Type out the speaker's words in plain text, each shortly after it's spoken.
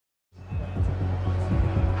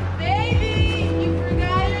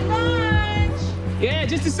Yeah,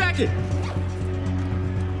 just a second.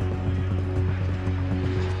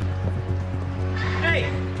 Hey!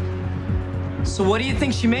 So what do you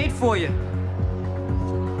think she made for you?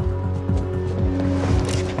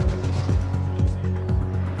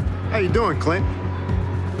 How you doing, Clint?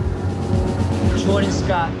 Jordan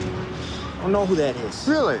Scott. I don't know who that is.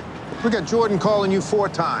 Really? We got Jordan calling you 4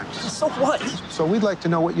 times. So what? So we'd like to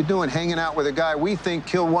know what you're doing hanging out with a guy we think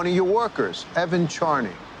killed one of your workers, Evan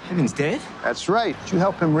Charney. Evan's dead? That's right. Did you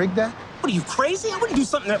help him rig that? What, are you crazy? I wouldn't do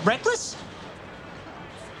something that reckless.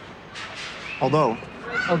 Although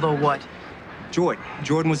what?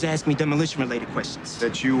 Jordan was asking me demolition-related questions.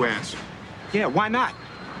 that you answer. Yeah, why not?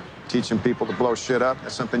 Teaching people to blow shit up,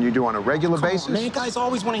 that's something you do on a regular basis? Man, guys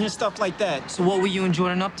always want to hear stuff like that. So what were you and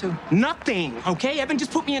Jordan up to? Nothing, okay? Evan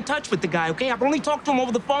just put me in touch with the guy, okay? I've only talked to him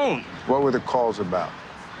over the phone. What were the calls about?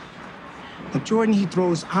 Look, Jordan, he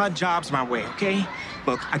throws odd jobs my way, okay?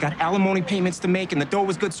 Look, I got alimony payments to make, and the dough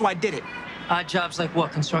was good, so I did it. Odd jobs like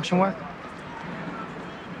what? Construction work?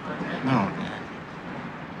 No, man.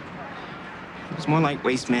 It was more like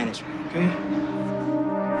waste management, okay?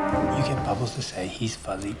 You get Bubbles to say he's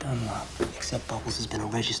fuzzy Dunlop. Except Bubbles has been a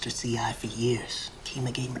registered CI for years.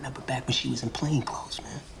 Kima gave him a number back when she was in plain clothes,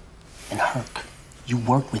 man. And Herc, you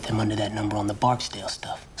worked with him under that number on the Barksdale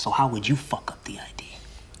stuff. So how would you fuck up the ID?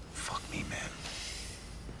 Fuck me, man.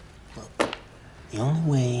 Look, the only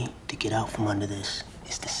way to get out from under this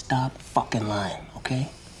is to stop fucking lying, okay?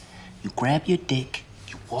 You grab your dick,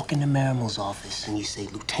 you walk into Marimil's office, and you say,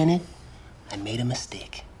 Lieutenant, I made a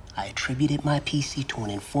mistake. I attributed my PC to an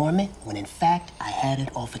informant when in fact I had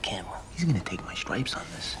it off a camera. He's gonna take my stripes on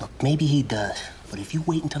this. Look, maybe he does, but if you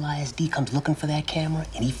wait until ISD comes looking for that camera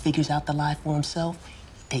and he figures out the lie for himself,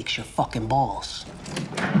 he takes your fucking balls.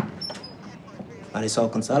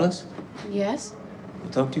 Marisol Gonzalez? Yes? I'll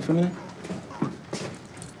talk to you for a minute.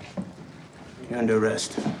 You're under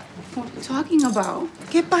arrest. What are you talking about?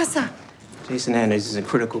 ¿Qué pasa? Jason Anders is in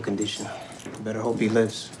critical condition. You better hope he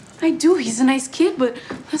lives. I do. He's a nice kid, but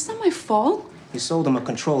that's not my fault. You sold him a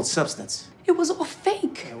controlled substance. It was all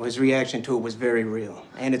fake. Well, his reaction to it was very real.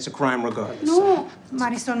 And it's a crime regardless. No.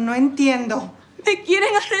 Marisol, no entiendo. Me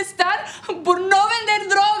quieren arrestar por no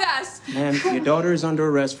vender drogas. Ma'am, your daughter is under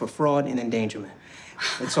arrest for fraud and endangerment.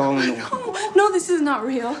 That's all in the world. No, this is not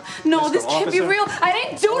real. No, Mr. this can't be Officer. real. I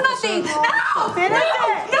didn't do nothing. No!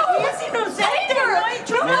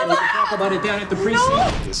 Man, we can talk about it down at the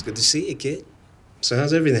precinct. It's good to see you, kid. So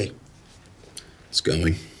how's everything? It's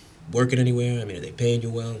going. Working anywhere? I mean, are they paying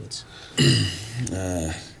you well?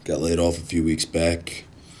 Got laid off a few weeks back,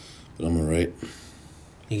 but I'm all right.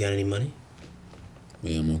 You got any money?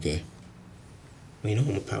 Yeah, I'm okay. Well, you know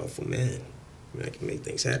I'm a powerful man. I mean, I can make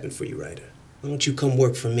things happen for you, Ryder. Why don't you come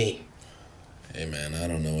work for me? Hey, man, I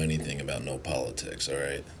don't know anything about no politics, all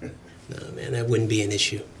right? No, man, that wouldn't be an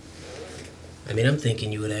issue. I mean, I'm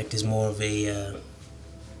thinking you would act as more of a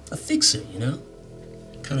fixer, you know?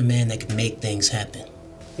 Kind of man that could make things happen.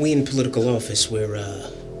 We in political office, we're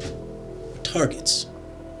targets.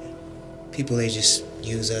 People, they just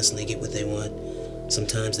use us and they get what they want.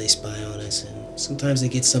 Sometimes they spy on us, and sometimes they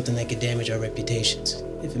get something that could damage our reputations,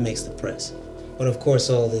 if it makes the press. But of course,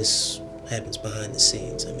 all this happens behind the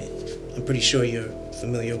scenes. I mean, I'm pretty sure you're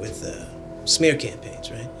familiar with smear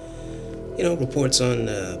campaigns, right? You know, reports on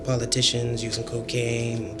politicians using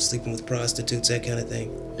cocaine, sleeping with prostitutes, that kind of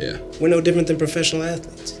thing. Yeah. We're no different than professional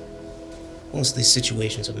athletes. Most of these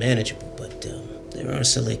situations are manageable, but there are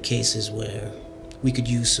select cases where we could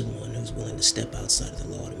use someone who's willing to step outside of the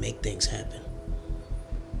law to make things happen.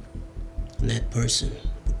 And that person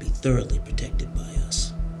would be thoroughly protected by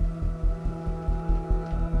us.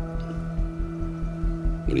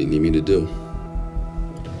 What do you need me to do?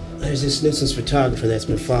 There's this nuisance photographer that's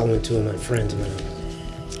been following two of my friends around.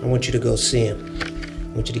 I want you to go see him.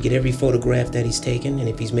 I want you to get every photograph that he's taken, and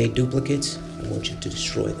if he's made duplicates, I want you to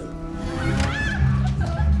destroy them.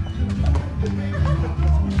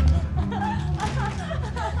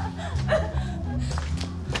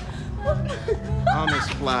 Thomas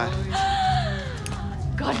Fly.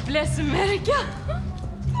 God bless America.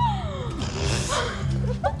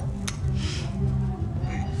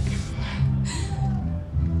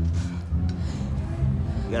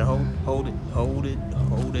 You gotta hold it. Hold it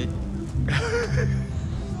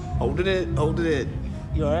in.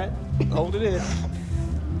 You all right? Hold it in.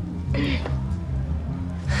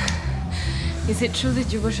 Is it true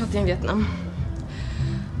that you were shot in Vietnam?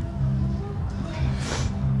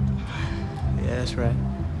 Yeah, that's right.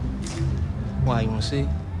 Why, you wanna see?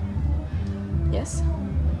 Yes.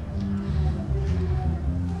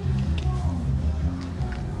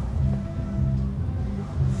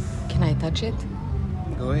 Can I touch it?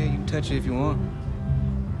 Go ahead, you can touch it if you want.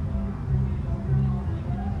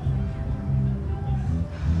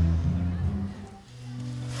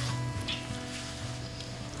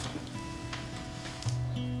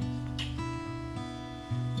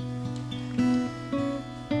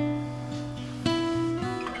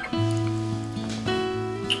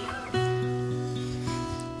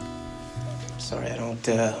 but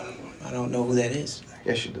I don't know who that is.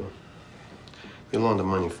 Yes, you do. You loaned the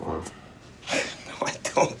money for him. No, I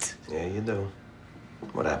don't. Yeah, you do.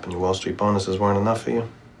 What happened? Your Wall Street bonuses weren't enough for you?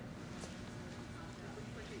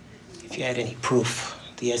 If you had any proof,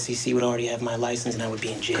 the SEC would already have my license and I would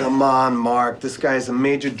be in jail. Come on, Mark. This guy's a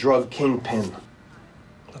major drug kingpin.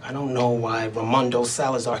 Look, I don't know why Raimundo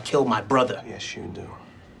Salazar killed my brother. Yes, you do.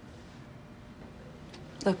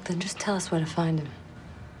 Look, then just tell us where to find him.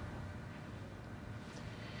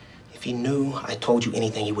 If he knew I told you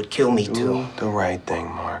anything, he would kill me, Do too. the right thing,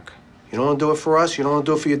 Mark. You don't want to do it for us, you don't want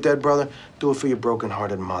to do it for your dead brother, do it for your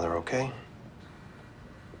broken-hearted mother, okay?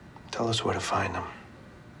 Tell us where to find him.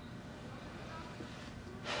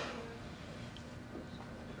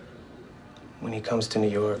 When he comes to New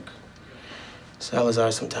York,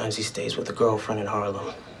 Salazar, sometimes he stays with a girlfriend in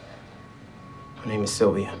Harlem. Her name is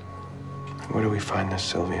Sylvia. Where do we find this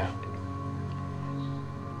Sylvia?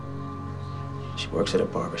 She works at a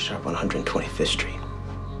barber shop on 125th Street.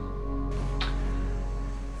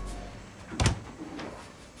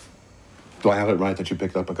 Do I have it right that you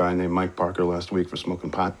picked up a guy named Mike Parker last week for smoking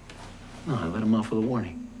pot? No, I let him off with a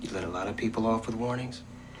warning. You let a lot of people off with warnings?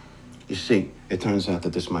 You see, it turns out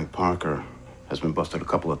that this Mike Parker has been busted a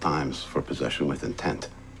couple of times for possession with intent.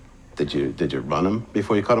 Did you run him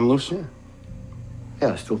before you cut him loose? Yeah.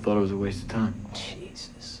 Yeah, I still thought it was a waste of time.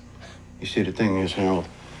 Jesus. You see, the thing is, Harold,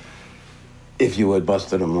 if you had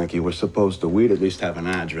busted him like you were supposed to, we'd at least have an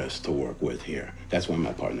address to work with here. That's why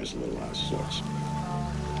my partner's a little out of sorts.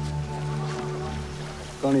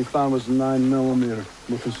 Gun he found was a 9mm.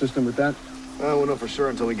 We're consistent with that? I won't know for sure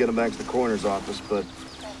until we get him back to the coroner's office, but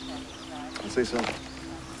I'd say so.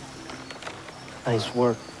 Nice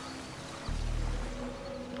work.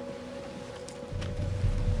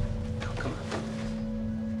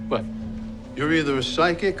 What? You're either a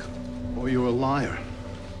psychic or you're a liar.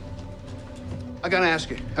 I gotta ask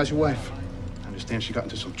you, how's your wife? I understand she got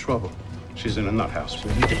into some trouble. She's in a nut house.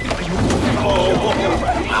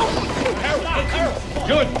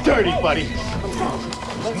 You're dirty, buddy.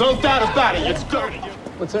 No doubt about it, you're dirty.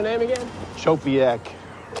 What's her name again? Chopiak.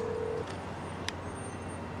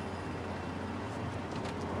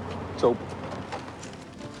 So,